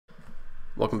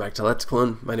Welcome back to Let's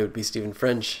Clone. My name would be Stephen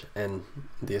French, and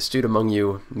the astute among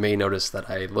you may notice that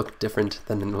I look different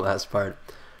than in the last part,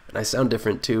 and I sound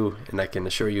different too, and I can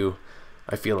assure you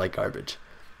I feel like garbage.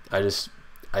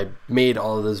 I made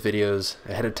all of those videos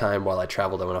ahead of time while I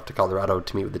traveled. I went up to Colorado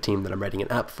to meet with the team that I'm writing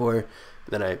an app for, and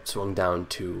then I swung down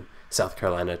to South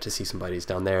Carolina to see some buddies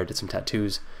down there, did some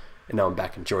tattoos, and now I'm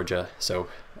back in Georgia. So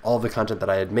all the content that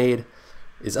I had made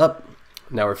is up.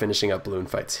 Now we're finishing up balloon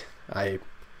fights. I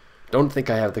don't think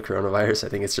I have the coronavirus. I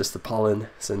think it's just the pollen,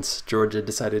 since Georgia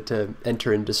decided to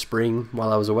enter into spring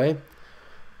while I was away.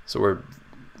 So we're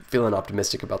feeling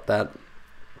optimistic about that.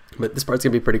 But this part's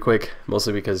gonna be pretty quick,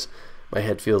 mostly because my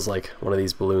head feels like one of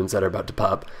these balloons that are about to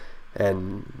pop.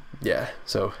 And yeah,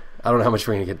 so I don't know how much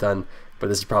we're gonna get done, but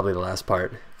this is probably the last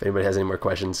part. If anybody has any more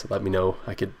questions, let me know.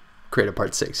 I could create a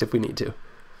part 6 if we need to.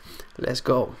 Let's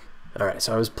go. Alright,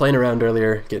 so I was playing around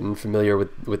earlier, getting familiar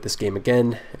with this game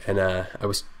again, and I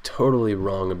was totally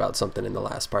wrong about something in the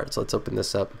last part, so let's open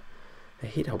this up. I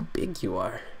hate how big you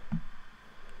are.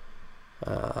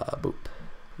 Boop.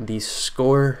 The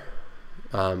score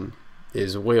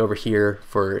is way over here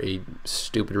for a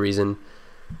stupid reason.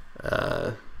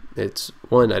 It's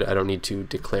one, I don't need to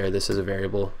declare this as a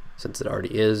variable since it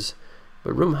already is,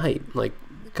 but room height, like,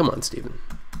 come on, Steven.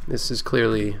 This is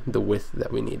clearly the width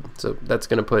that we need. So that's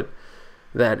going to put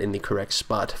that in the correct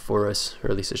spot for us, or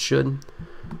at least it should.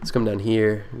 Let's come down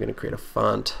here. I'm going to create a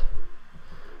font.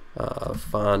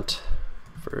 Font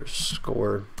for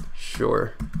score.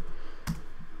 Sure.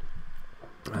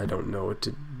 I don't know what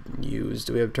to use.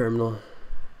 Do we have terminal?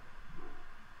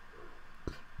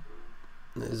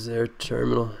 Is there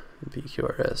terminal?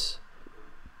 PQRS.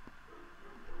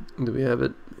 Do we have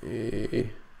it?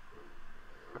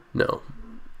 No.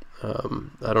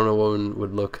 I don't know what one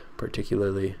would look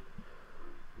particularly.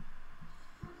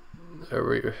 I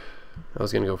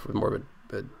was gonna go for more of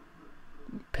a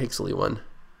pixely one,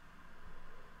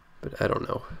 but I don't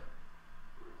know.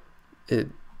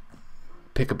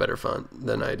 Pick a better font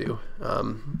than I do.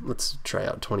 Let's try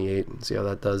out 28 and see how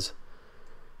that does.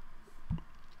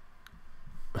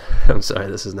 I'm sorry,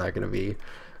 this is not gonna be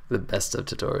the best of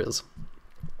tutorials.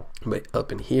 But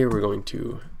up in here, we're going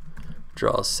to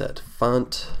draw set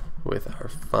font with our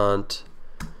font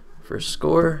for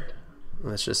score.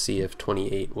 Let's just see if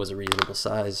 28 was a reasonable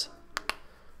size.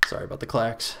 Sorry about the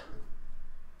clacks.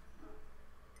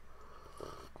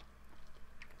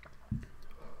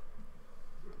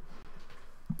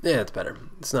 Yeah, it's better.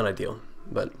 It's not ideal,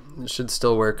 but it should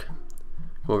still work.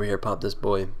 Come over here, pop this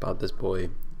boy,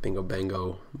 bingo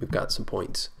bango. We've got some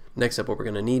points. Next up, what we're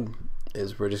gonna need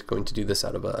is we're just going to do this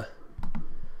out of a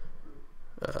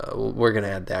we're gonna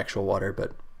add the actual water,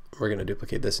 but we're gonna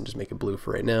duplicate this and just make it blue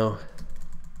for right now.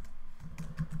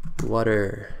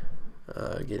 Water,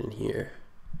 get in here.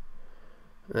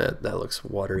 That looks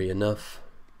watery enough.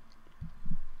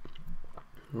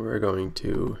 We're going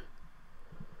to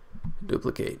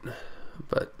duplicate,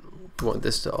 but we want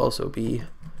this to also be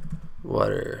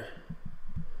water.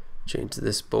 Change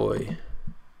this boy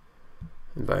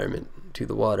environment to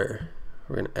the water.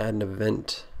 We're going to add an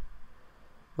event.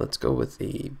 Let's go with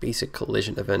the basic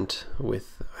collision event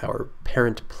with our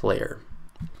parent player.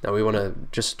 Now we want to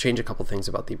just change a couple things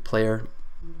about the player.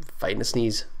 Fight and a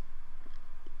sneeze.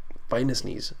 Fight and a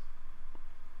sneeze.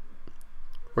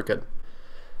 We're good.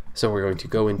 So we're going to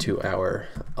go into our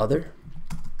other.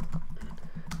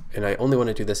 And I only want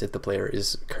to do this if the player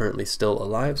is currently still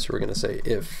alive. So we're going to say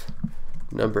if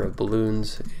number of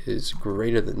balloons is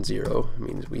greater than 0,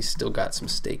 means we still got some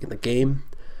stake in the game.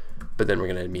 But then we're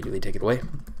going to immediately take it away.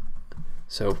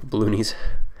 So balloonies.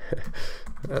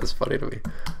 That's funny to me.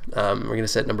 We're going to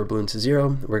set number of balloons to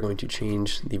 0. We're going to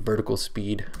change the vertical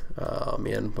speed. Oh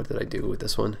man, what did I do with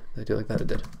this one? Did I do like that? I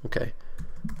did. Okay.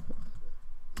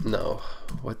 No.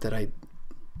 What did I...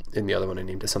 In the other one I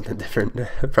named it something different.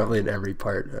 Probably in every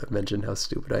part I've mentioned how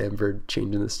stupid I am for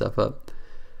changing this stuff up.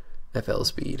 FL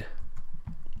speed.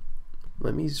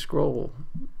 Let me scroll.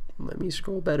 Let me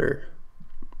scroll better.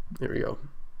 There we go.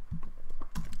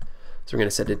 So we're going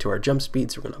to set it to our jump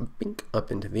speed, so we're going to bink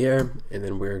up into the air, and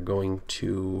then we're going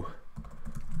to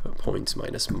points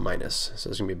minus. So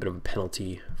there's going to be a bit of a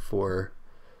penalty for...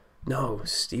 No,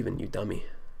 Steven, you dummy.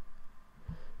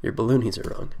 Your balloonies are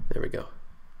wrong. There we go.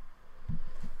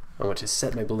 I want to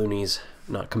set my balloonies,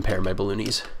 not compare my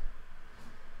balloonies.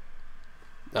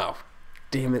 Oh,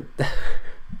 damn it.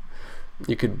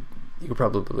 You could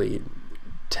probably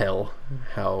tell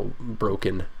how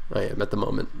broken I am at the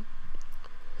moment.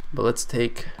 But let's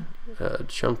take a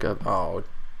chunk of, oh,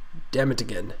 damn it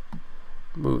again.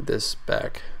 Move this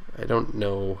back. I don't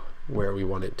know where we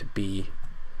want it to be.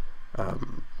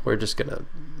 we're just gonna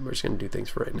do things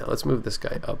for right now. Let's move this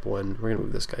guy up one. We're gonna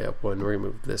move this guy up one. We're gonna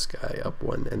move this guy up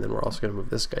one, and then we're also gonna move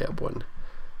this guy up one.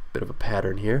 Bit of a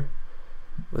pattern here.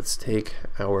 Let's take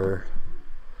our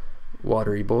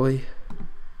watery boy,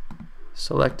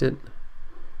 select it,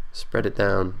 spread it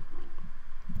down.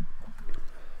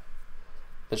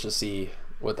 Let's just see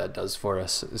what that does for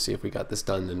us. Let's see if we got this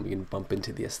done, then we can bump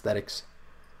into the aesthetics.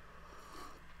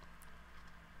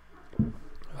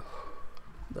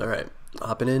 All right,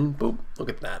 hopping in, boop, look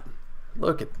at that.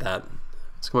 Look at that.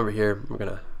 Let's come over here. We're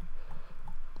gonna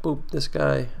boop this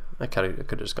guy. I could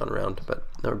have just gone around, but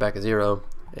now we're back at 0,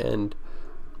 and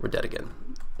we're dead again.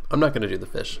 I'm not gonna do the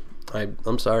fish.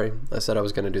 I'm sorry. I said I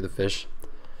was gonna do the fish.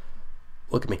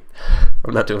 Look at me.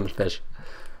 I'm not doing the fish.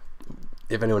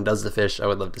 If anyone does the fish, I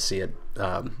would love to see it.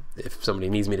 If somebody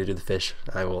needs me to do the fish,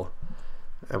 I will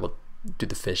do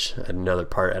the fish at another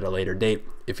part at a later date.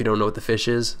 If you don't know what the fish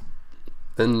is,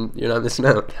 then you're not missing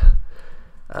out.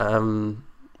 Man,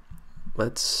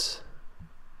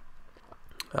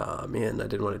 I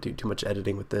didn't want to do too much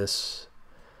editing with this.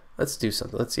 Let's do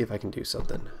something. Let's see if I can do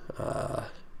something.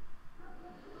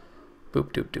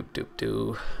 Boop, doop, doop, doop,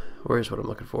 doo. Where's what I'm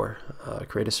looking for?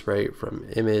 Create a sprite from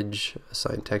image,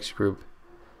 assign text group.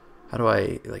 How do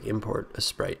I like import a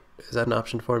sprite? Is that an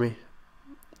option for me?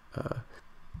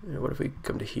 What if we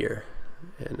come to here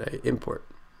and I import?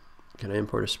 Can I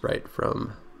import a sprite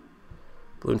from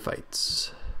Balloon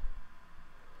Fights?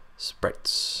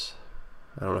 Sprites.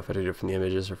 I don't know if I did it from the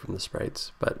images or from the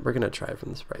sprites, but we're gonna try it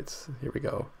from the sprites. Here we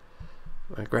go.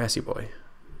 Grassy boy.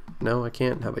 No, I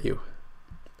can't. How about you?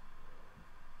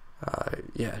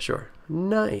 Yeah, sure.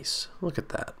 Nice. Look at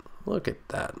that. Look at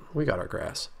that. We got our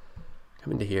grass.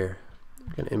 Come into here.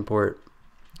 We're gonna import.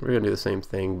 We're gonna do the same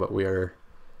thing, but we are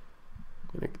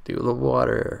gonna do the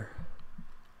water.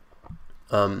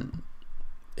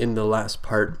 In the last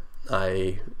part,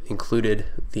 I included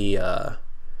the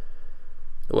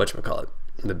whatchamacallit,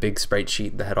 the big sprite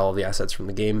sheet that had all the assets from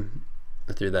the game.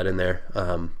 I threw that in there.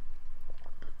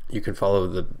 You can follow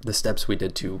the steps we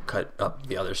did to cut up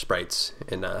the other sprites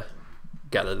and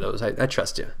gather those. I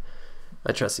trust you.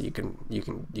 I trust that you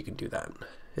can do that.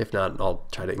 If not, I'll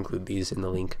try to include these in the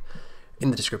link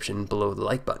in the description below the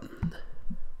like button.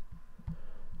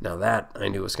 Now that I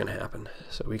knew was gonna happen,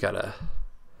 so we gotta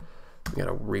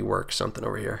rework something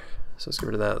over here. So let's get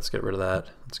rid of that. Let's get rid of that.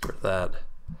 Let's get rid of that.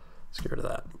 Let's get rid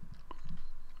of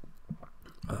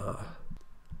that.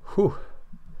 Whew.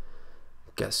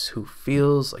 Guess who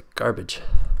feels like garbage?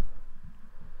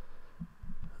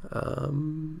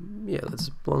 Yeah, let's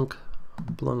blunk,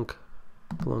 blunk,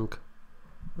 blunk.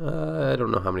 I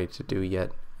don't know how many to do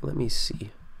yet. Let me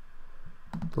see.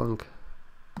 Blunk,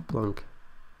 blunk,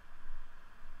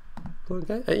 blunk.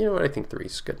 You know what? I think 3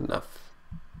 is good enough.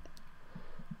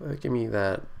 Give me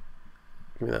that.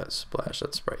 Give me that splash.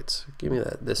 That's sprites. Give me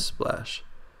this splash.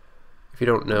 If you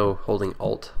don't know, holding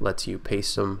Alt lets you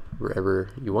paste them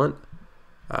wherever you want.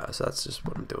 So that's just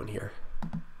what I'm doing here.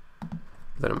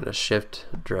 Then I'm going to Shift,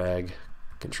 drag,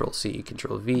 Control C,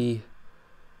 Control V,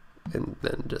 and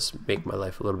then just make my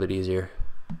life a little bit easier.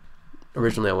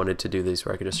 Originally I wanted to do these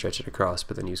where I could just stretch it across,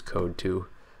 but then use code to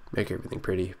make everything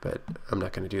pretty, but I'm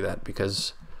not going to do that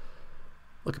because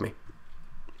look at me.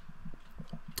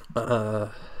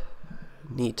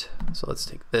 Neat. So let's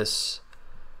take this.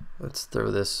 Let's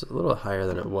throw this a little higher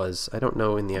than it was. I don't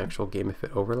know in the actual game if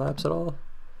it overlaps at all.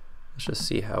 Let's just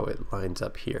see how it lines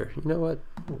up here. You know what?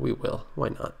 We will. Why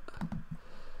not?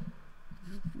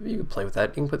 You can play with that.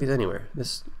 You can put these anywhere.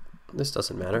 This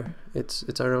doesn't matter.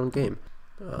 It's our own game.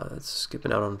 Let's skip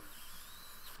it out on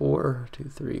 4, 2,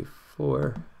 3,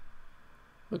 4.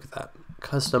 Look at that.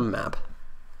 Custom map.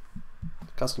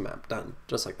 Custom map. Done.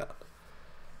 Just like that.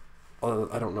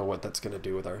 I don't know what that's going to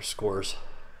do with our scores.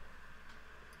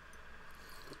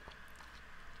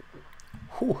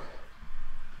 Whew.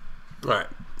 Alright,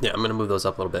 yeah, I'm going to move those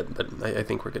up a little bit, but I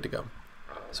think we're good to go.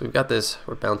 So we've got this,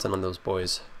 we're bouncing on those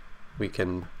boys. We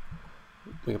can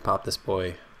pop this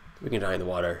boy, we can die in the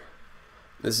water.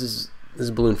 This is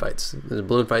Balloon Fights. This is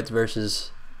Balloon Fights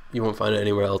versus, you won't find it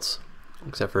anywhere else,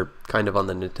 except for kind of on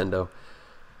the Nintendo.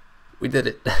 We did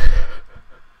it.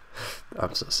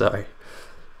 I'm so sorry.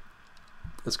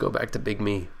 Let's go back to Big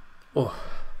Me. Oh,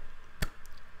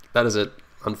 that is it.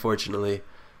 Unfortunately,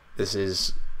 this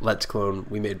is Let's Clone.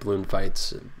 We made Balloon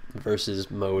Fights versus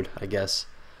mode, I guess.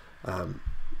 I'm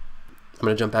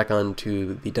gonna jump back on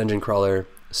to the Dungeon Crawler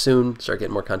soon. Start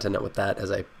getting more content out with that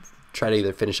as I try to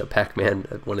either finish up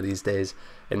Pac-Man one of these days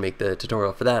and make the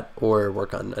tutorial for that, or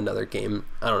work on another game.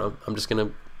 I don't know. I'm just gonna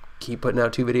keep putting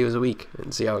out 2 videos a week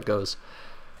and see how it goes.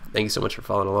 Thank you so much for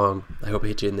following along. I hope it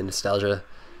hit you in the nostalgia.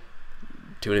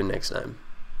 Tune in next time.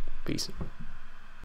 Peace.